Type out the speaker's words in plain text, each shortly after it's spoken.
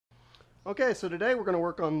Okay, so today we're going to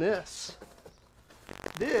work on this.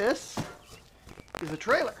 This is a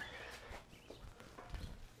trailer.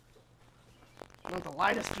 Not the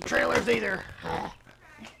lightest of trailers either.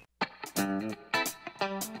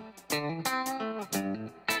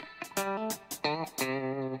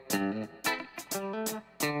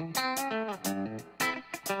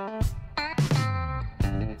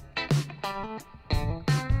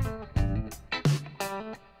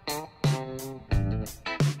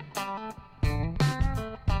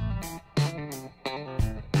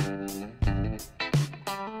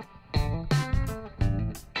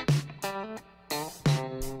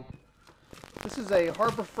 This is a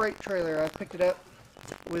Harbor Freight trailer. I picked it up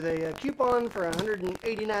with a coupon for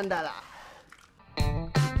 $189.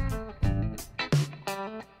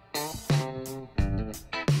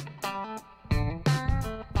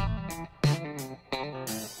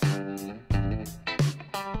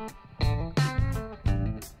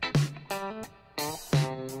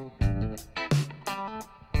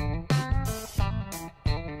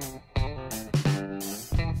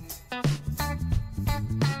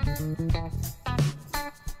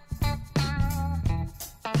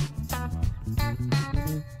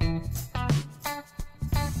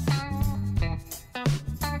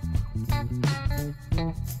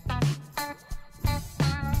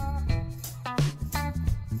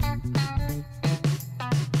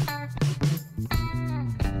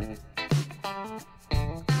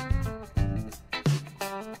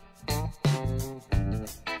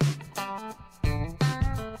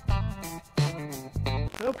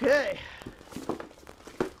 Okay,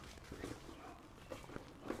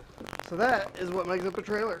 so that is what makes up a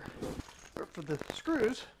trailer. But for the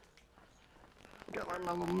screws, I got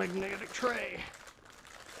my little magnetic tray.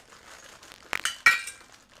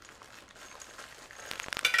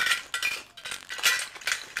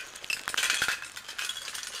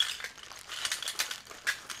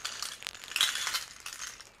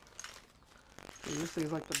 And this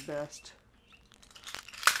thing's like the best.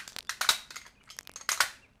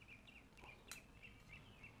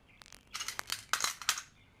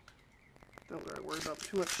 Don't gotta worry about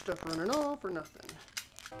too much stuff running off or nothing.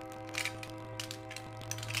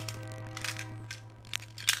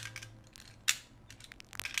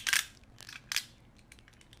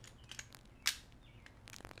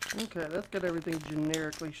 Okay, let's get everything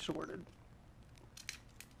generically sorted.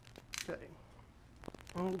 Okay,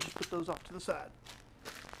 I'll just put those off to the side.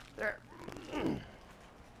 There.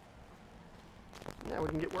 Now we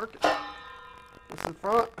can get working. This is the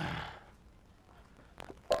front.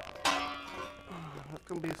 That's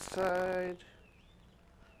going to be a side.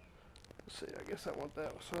 Let's see, I guess I want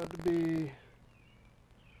that side to be,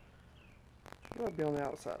 it'll be on the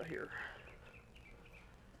outside of here.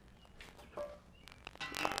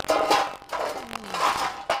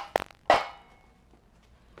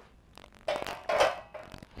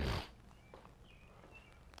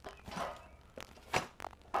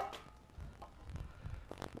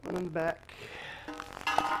 And in the back,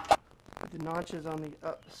 the notches on the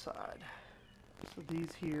upside. So these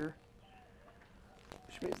here,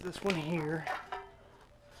 which means this one here.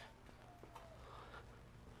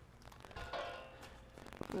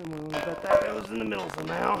 And we'll bet that goes in the middle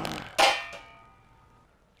somehow.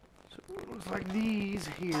 So it looks like these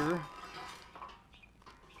here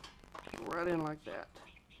go right in like that.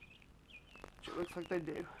 Which it looks like they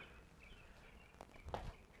do.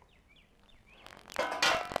 So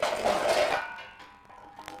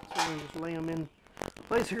I'm going to just lay them in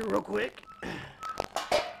place here real quick.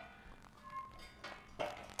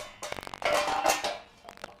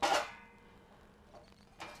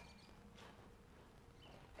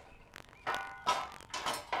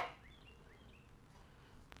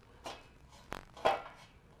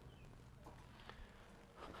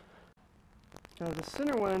 Now the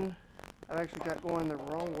center one, I've actually got going the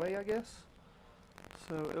wrong way, I guess.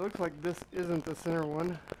 So it looks like this isn't the center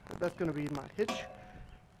one. That's going to be my hitch.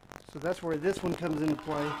 So that's where this one comes into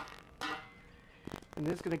play. And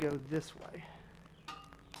it's going to go this way.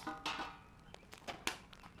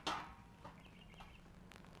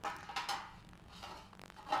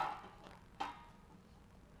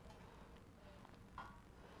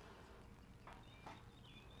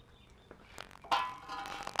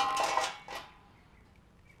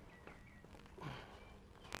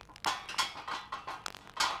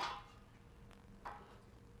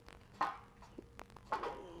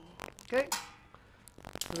 Okay,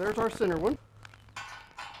 so there's our center one.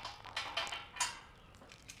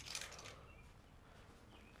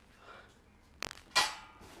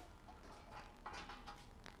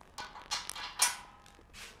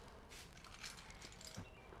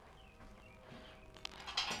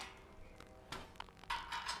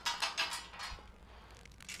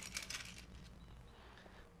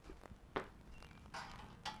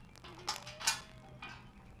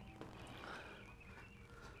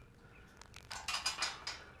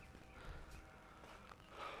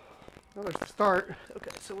 Well, there's the start.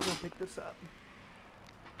 Okay, so we're gonna pick this up.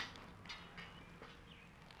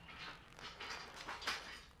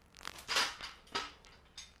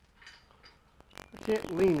 I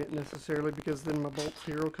can't lean it necessarily because then my bolts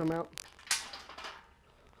here will come out.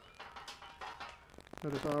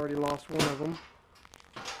 But I've already lost one of them.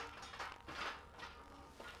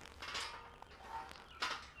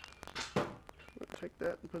 I'll take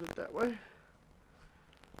that and put it that way.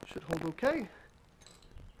 Should hold okay.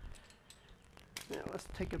 Now let's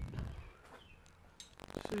take a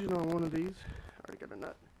decision on one of these. I already got a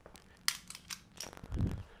nut.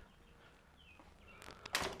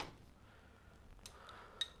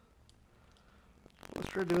 Let's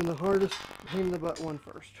try doing the hardest pain in the butt one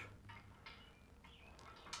first.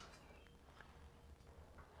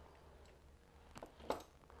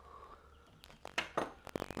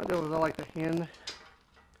 My deal is I like to hand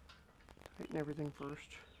tighten everything first.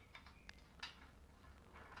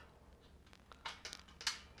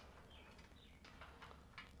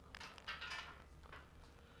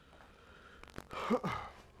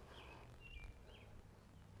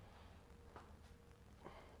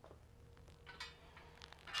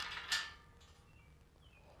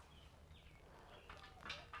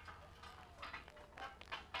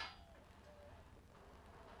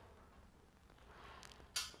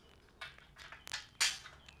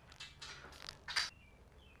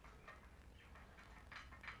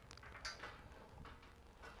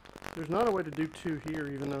 There's not a way to do two here,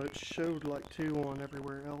 even though it showed like two on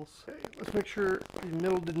everywhere else. Okay, let's make sure the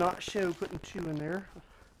middle did not show putting two in there.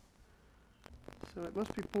 So it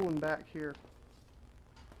must be pulling back here.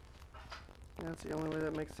 That's the only way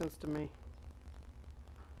that makes sense to me.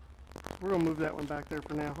 We're going to move that one back there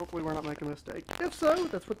for now. Hopefully we're not making a mistake. If so,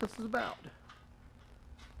 that's what this is about.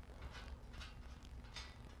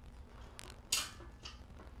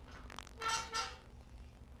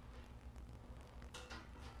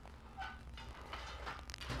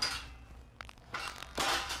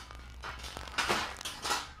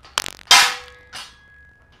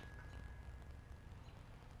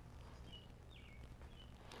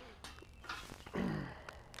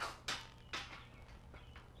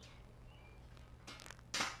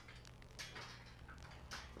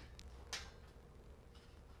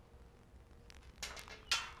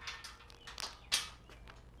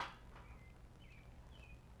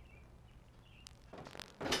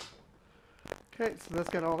 Okay, so that's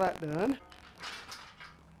got all that done.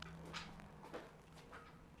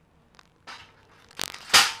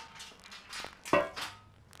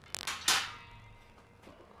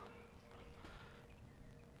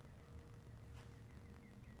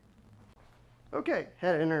 Okay,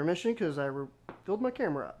 had an intermission because I filled my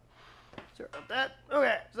camera up. Sorry about that.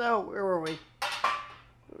 Okay, so where were we?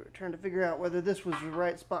 We were trying to figure out whether this was the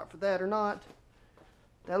right spot for that or not.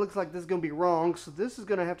 That looks like this is going to be wrong, so this is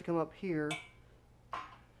going to have to come up here.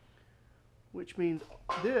 Which means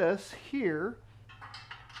this here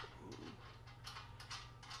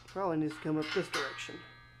probably needs to come up this direction.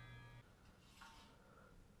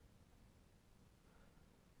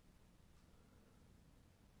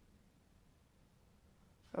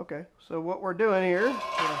 Okay, so what we're doing here, what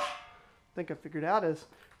I think I figured out, is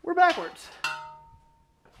we're backwards.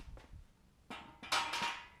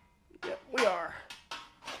 Yep, we are.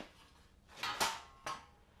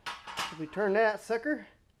 If we turn that sucker,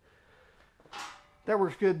 that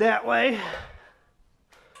works good that way.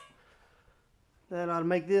 That ought to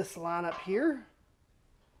make this line up here,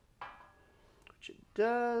 which it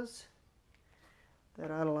does.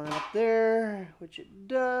 That ought to line up there, which it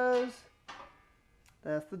does.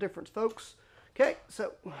 That's the difference, folks. Okay,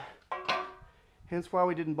 so hence why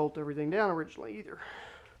we didn't bolt everything down originally either.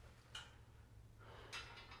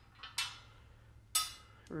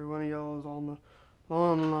 Every one of y'all is on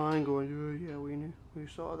the line going, oh, yeah, we knew. We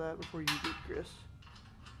saw that before you did, Chris.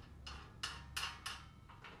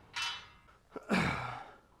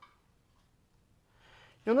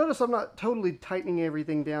 You'll notice I'm not totally tightening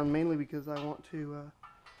everything down, mainly because I want to,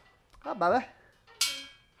 hi, Baba.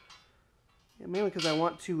 Yeah, mainly because I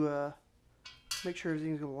want to make sure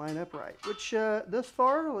everything's going to line up right. Which, thus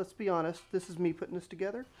far, let's be honest, this is me putting this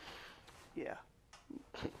together. Yeah.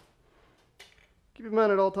 Keep in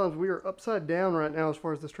mind at all times, we are upside down right now as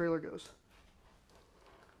far as this trailer goes.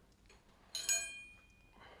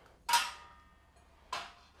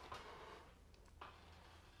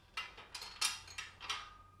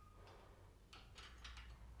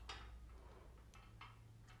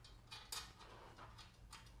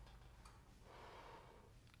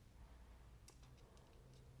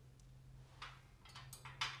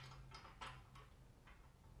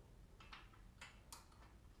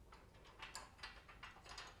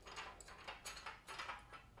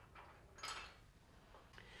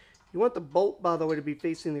 You want the bolt, by the way, to be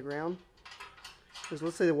facing the ground. Because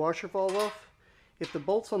let's say the washer falls off. If the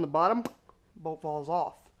bolt's on the bottom, bolt falls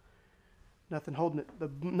off. Nothing holding it.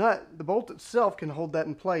 The bolt itself can hold that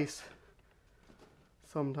in place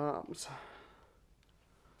sometimes.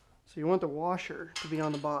 So you want the washer to be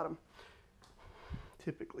on the bottom,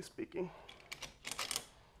 typically speaking.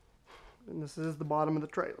 And this is the bottom of the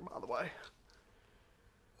trailer, by the way.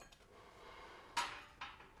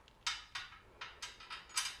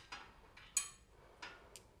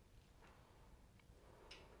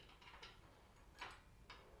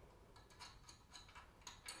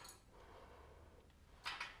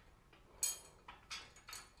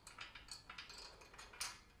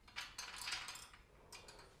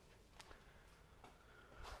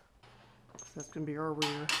 So that's going to be our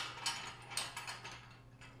rear.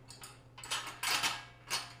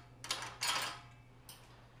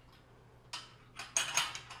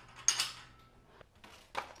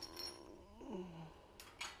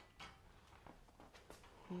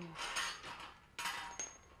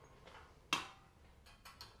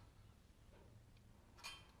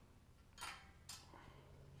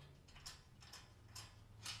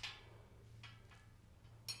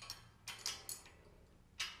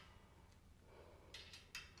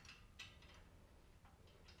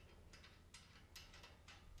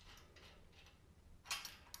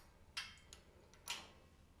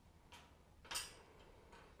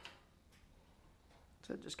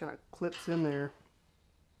 So it just kind of clips in there.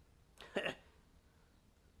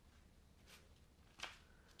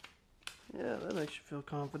 Yeah, that makes you feel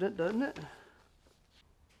confident, doesn't it?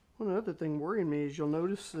 One other thing worrying me is you'll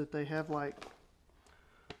notice that they have like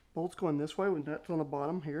bolts going this way with nuts on the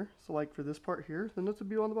bottom here. So like for this part here, the nuts would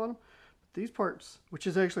be on the bottom. But these parts, which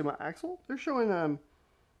is actually my axle, they're showing the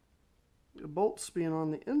bolts being on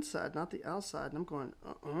the inside, not the outside. And I'm going,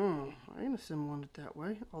 I ain't assembling it that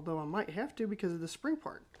way. Although I might have to because of the spring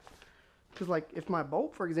part. Because like if my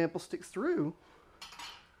bolt, for example, sticks through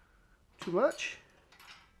too much,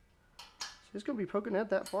 it's going to be poking out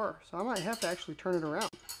that far. So I might have to actually turn it around,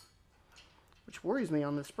 which worries me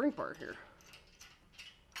on this spring part here.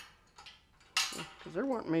 Because they're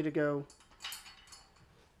wanting me to go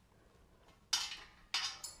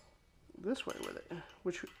this way with it,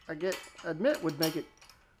 which I admit would make it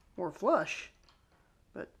more flush.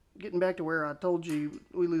 But getting back to where I told you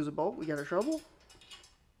we lose a bolt, we got a trouble,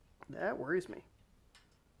 that worries me.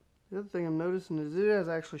 The other thing I'm noticing is it is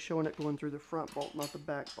actually showing it going through the front bolt, not the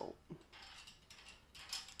back bolt.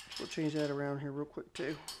 We'll change that around here real quick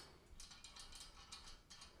too.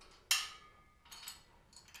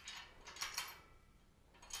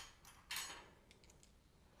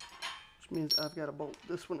 Which means I've got to bolt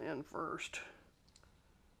this one in first.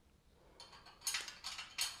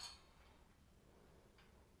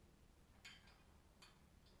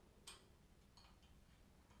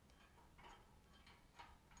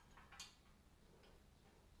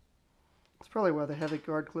 That's probably why they have the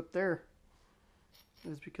guard clip there.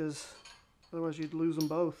 Is because otherwise you'd lose them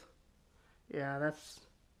both. Yeah, that's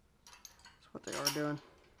what they are doing.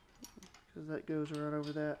 Because that goes right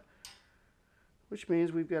over that. Which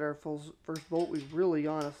means we've got our first bolt. We really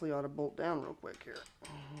honestly ought to bolt down real quick here.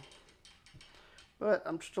 But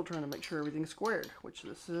I'm still trying to make sure everything's squared, which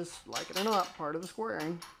this is, like it or not, part of the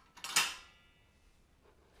squaring.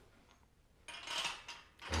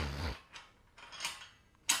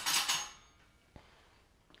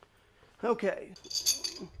 Okay.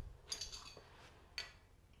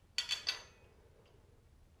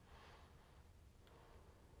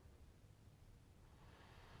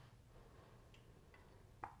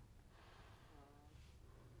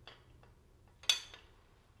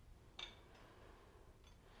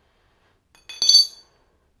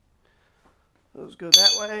 Those go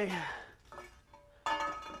that way.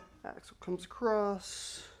 Axle comes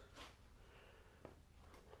across.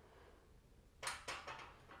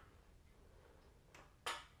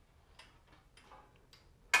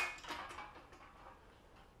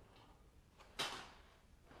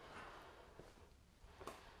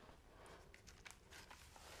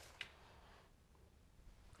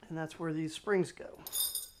 And that's where these springs go.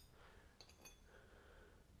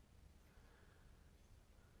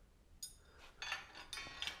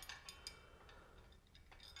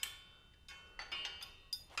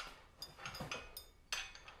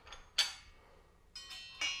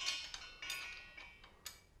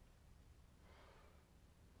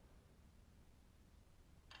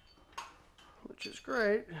 Which is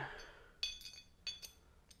great.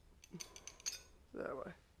 That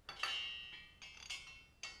way.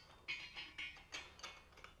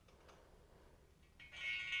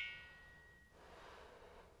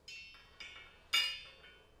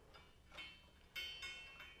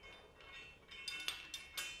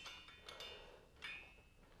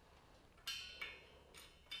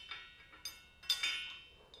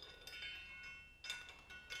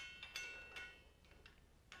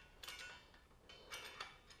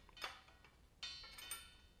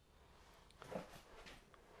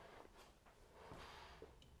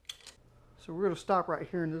 So we're going to stop right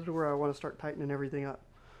here, and this is where I want to start tightening everything up.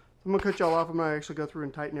 I'm going to cut y'all off. I'm going to actually go through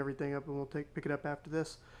and tighten everything up, and we'll pick it up after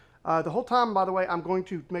this. The whole time, by the way, I'm going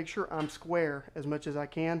to make sure I'm square as much as I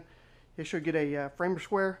can. You should get a framer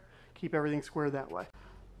square. Keep everything square that way.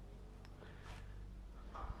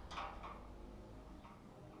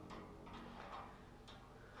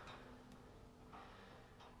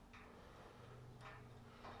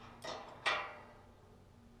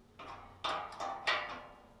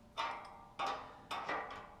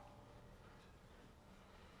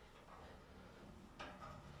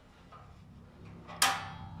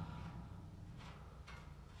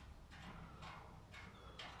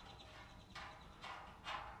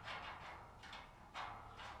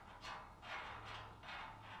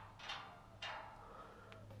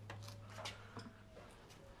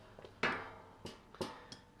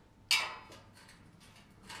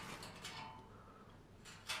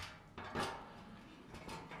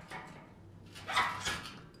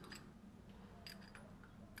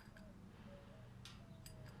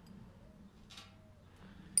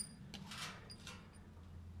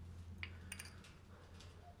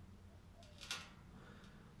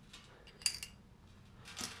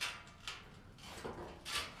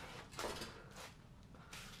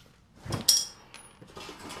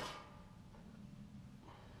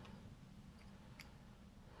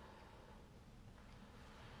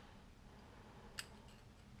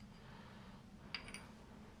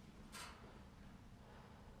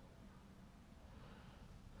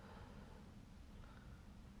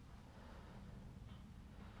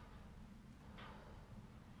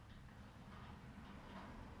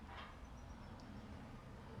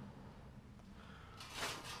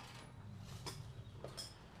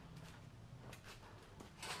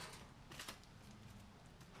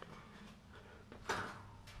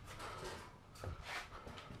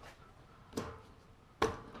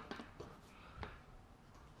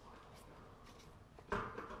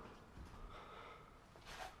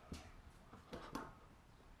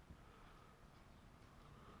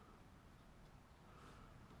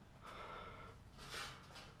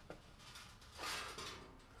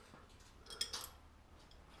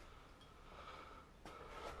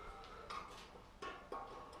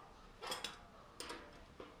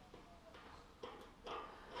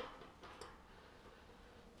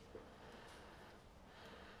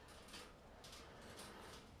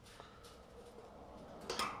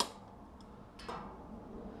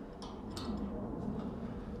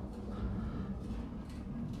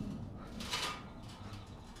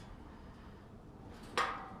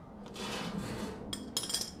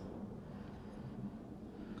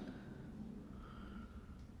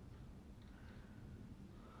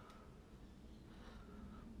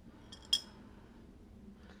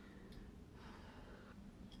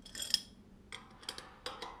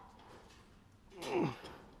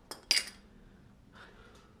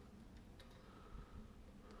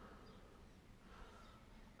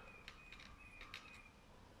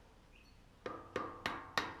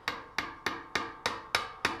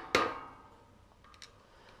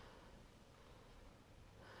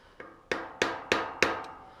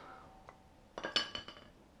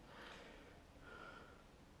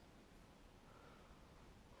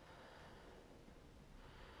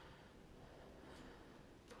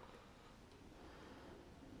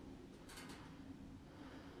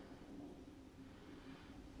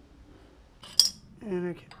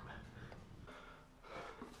 And okay.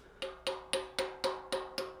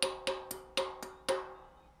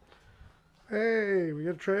 Hey, we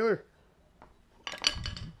got a trailer.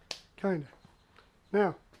 Kinda.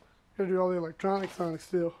 Now, gotta do all the electronics on it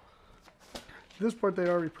still. This part they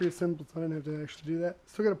already pre-assembled, so I didn't have to actually do that.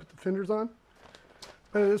 Still gotta put the fenders on.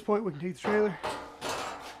 But at this point, we can take the trailer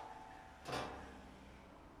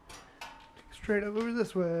straight up over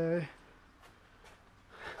this way.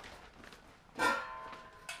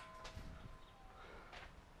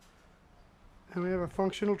 And we have a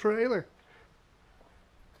functional trailer.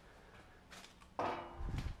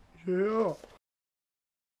 Yeah.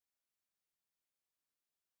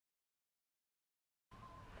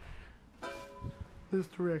 This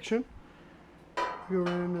direction. Go right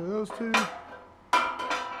into those two.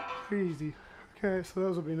 Pretty easy. Okay, so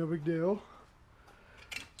those will be no big deal.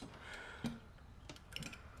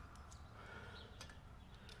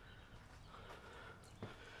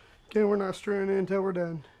 Again, we're not screwing in until we're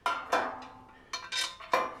done.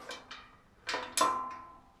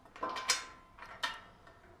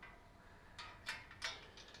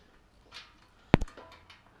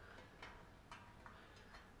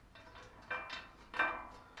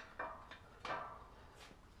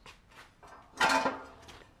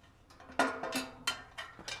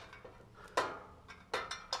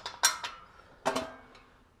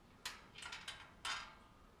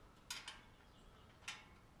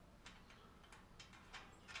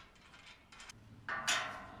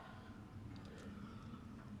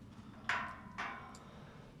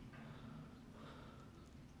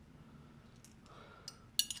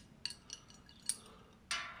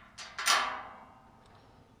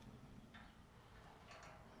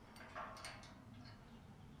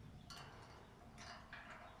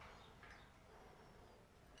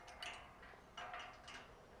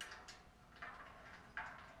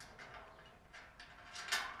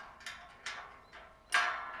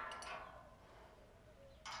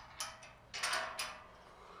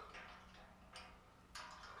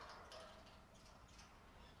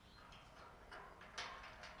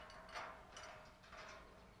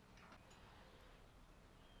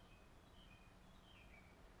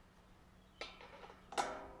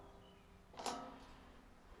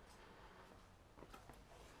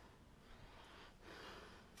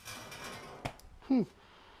 This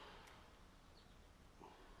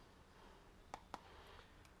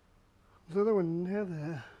other one didn't have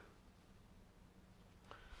that.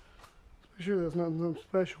 Let's make sure that's not something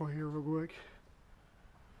special here real quick.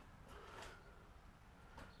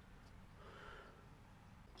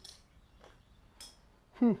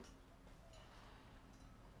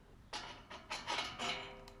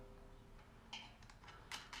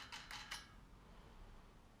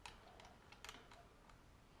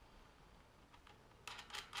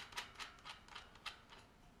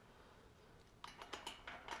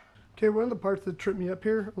 Okay, one of the parts that tripped me up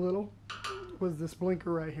here a little was this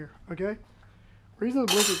blinker right here, okay? Reason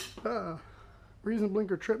the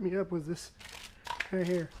blinker tripped me up was this right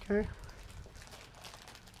here, okay?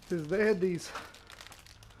 Because they had these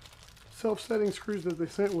self-setting screws that they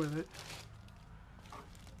sent with it.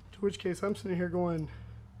 To which case I'm sitting here going,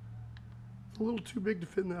 it's a little too big to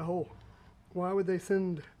fit in that hole. Why would they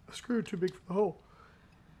send a screw too big for the hole?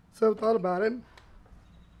 So I thought about it.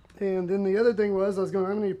 And then the other thing was, I was going,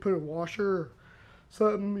 I'm going to need to put a washer or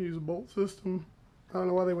something, use a bolt system. I don't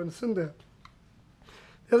know why they wouldn't send that.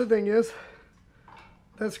 The other thing is,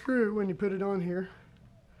 that screw, when you put it on here,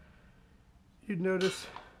 you'd notice,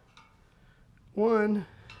 one,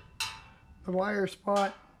 the wire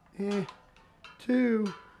spot,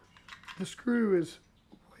 two, the screw is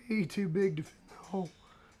way too big to fit in the hole.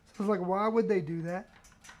 So I was like, why would they do that?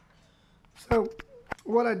 So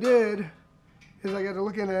what I did is I got to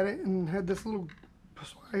looking at it and had this little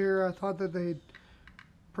spot here. I thought that they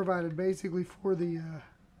provided basically for the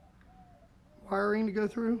wiring to go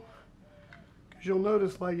through. Because you'll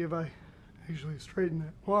notice, like, if I actually straighten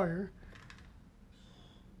that wire,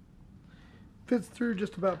 fits through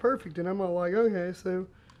just about perfect. And I'm all like, okay, so you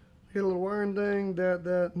get a little wiring thing,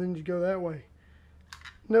 that, and then you go that way.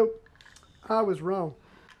 Nope, I was wrong.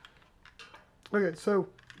 Okay, so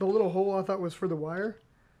the little hole I thought was for the wire,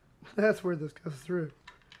 that's where this goes through.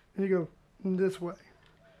 And you go this way,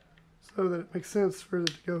 so that it makes sense for it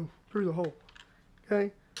to go through the hole.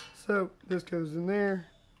 Okay, so this goes in there.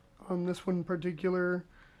 On this one in particular,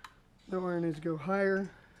 the wire needs to go higher.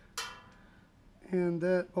 And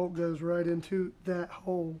that bolt goes right into that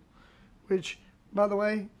hole, which, by the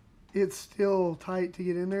way, it's still tight to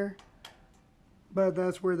get in there. But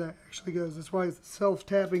that's where that actually goes. That's why it's a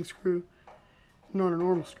self-tapping screw, not a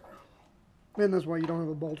normal screw. And that's why you don't have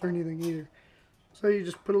a bolt or anything either. So you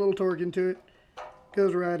just put a little torque into it,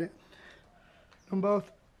 goes right in. On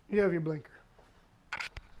both, you have your blinker.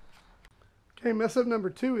 Okay, mess up number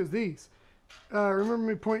 2 is these. Remember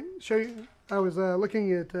me show you, I was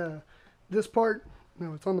looking at this part.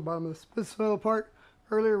 No, it's on the bottom of this fellow part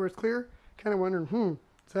earlier where it's clear. Kind of wondering,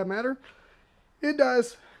 does that matter? It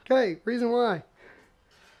does. Okay, reason why.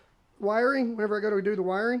 Wiring, whenever I go to do the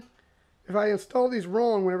wiring, if I install these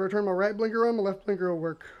wrong, whenever I turn my right blinker on, my left blinker will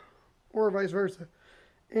work. Or vice versa.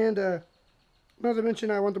 And not to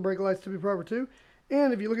mention, I want the brake lights to be proper too.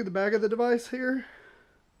 And if you look at the back of the device here,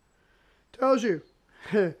 tells you,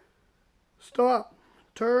 stop,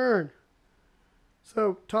 turn.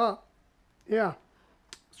 So, top, yeah,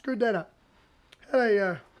 screwed that up. Had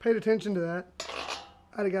I paid attention to that,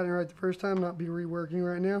 I'd have gotten it right the first time, not be reworking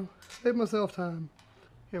right now. Save myself time.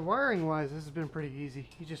 Yeah, wiring wise, this has been pretty easy.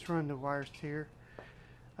 You just run the wires here.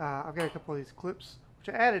 I've got a couple of these clips,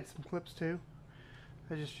 which I added some clips to.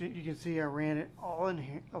 You can see I ran it all in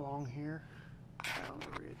here, along here. I'll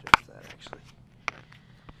readjust that actually.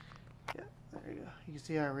 Yeah, there you go. You can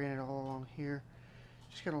see I ran it all along here.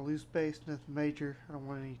 Just kind of loose base, nothing major. I don't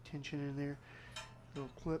want any tension in there. Little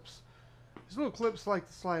clips. These little clips like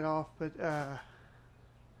to slide off, but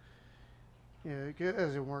yeah,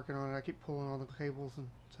 as I'm working on it, I keep pulling all the cables and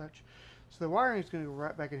such. So the wiring is going to go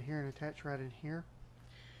right back in here and attach right in here.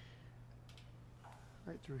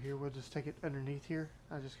 Right through here. We'll just take it underneath here.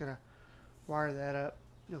 I'm just going to wire that up.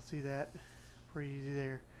 You'll see that. Pretty easy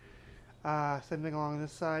there. Same thing along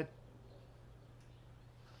this side.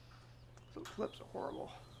 Some clips are horrible.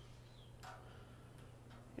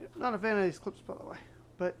 Yeah, not a fan of these clips, by the way.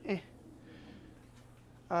 But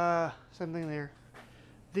same thing there.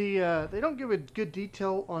 They don't give a good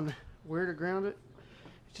detail on where to ground it.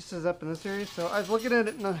 It just says up in this area. So I was looking at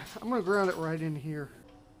it, and I'm going to ground it right in here.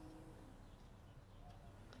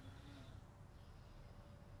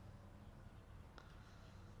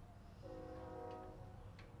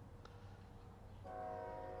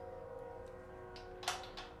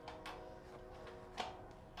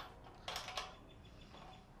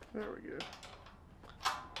 There we go.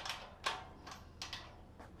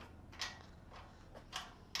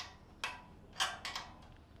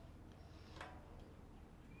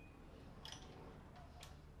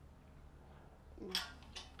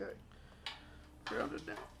 Okay. grounded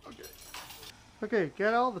now. Okay. Okay,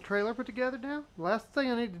 got all the trailer put together now. The last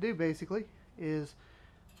thing I need to do basically is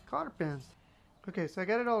cotter pins. Okay, so I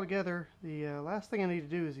got it all together. The last thing I need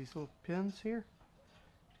to do is these little pins here.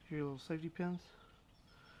 Your little safety pins.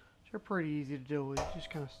 They're pretty easy to deal with. You just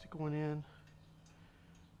kind of stick one in.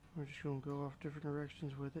 We're just going to go off different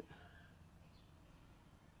directions with it.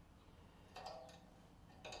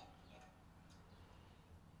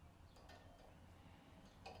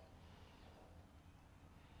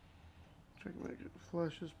 Try to make it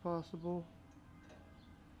flush as possible.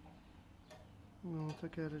 I'm going to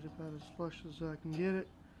look at it about as flush as I can get it.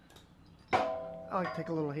 I like to take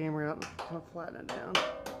a little hammer out and kind of flatten it down.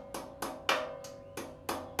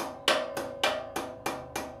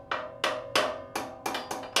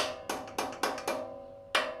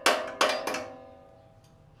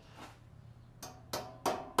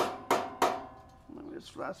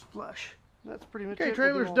 That's flush. That's pretty much it. Okay,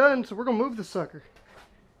 trailer's done, so we're gonna move the sucker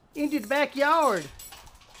into the backyard.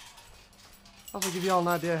 Also give you all an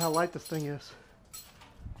idea how light this thing is.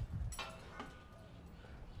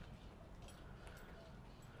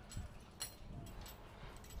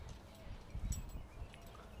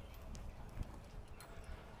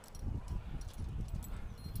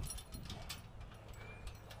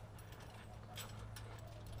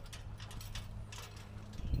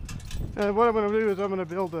 And what I'm going to do is I'm going to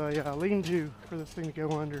build a lean-to for this thing to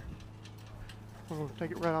go under. I'm going to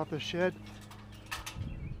take it right off the shed,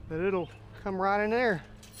 but it'll come right in there.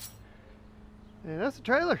 And that's the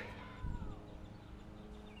trailer.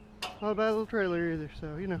 Not a bad little trailer either,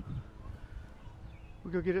 so you know.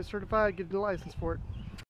 We'll go get it certified, get the license for it.